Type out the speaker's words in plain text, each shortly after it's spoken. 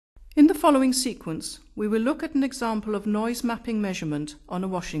In the following sequence, we will look at an example of noise mapping measurement on a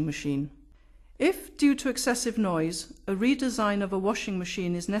washing machine. If, due to excessive noise, a redesign of a washing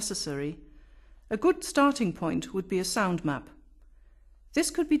machine is necessary, a good starting point would be a sound map. This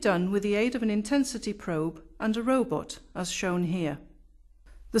could be done with the aid of an intensity probe and a robot, as shown here.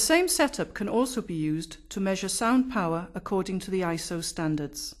 The same setup can also be used to measure sound power according to the ISO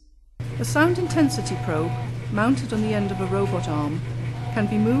standards. A sound intensity probe, mounted on the end of a robot arm, can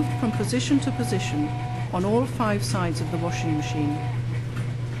be moved from position to position on all 5 sides of the washing machine.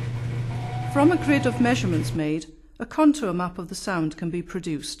 From a grid of measurements made, a contour map of the sound can be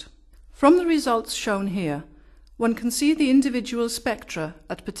produced. From the results shown here, one can see the individual spectra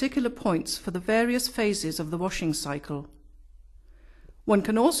at particular points for the various phases of the washing cycle. One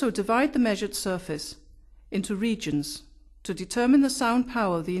can also divide the measured surface into regions to determine the sound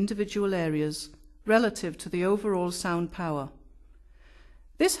power of the individual areas relative to the overall sound power.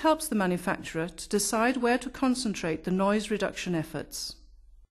 This helps the manufacturer to decide where to concentrate the noise reduction efforts.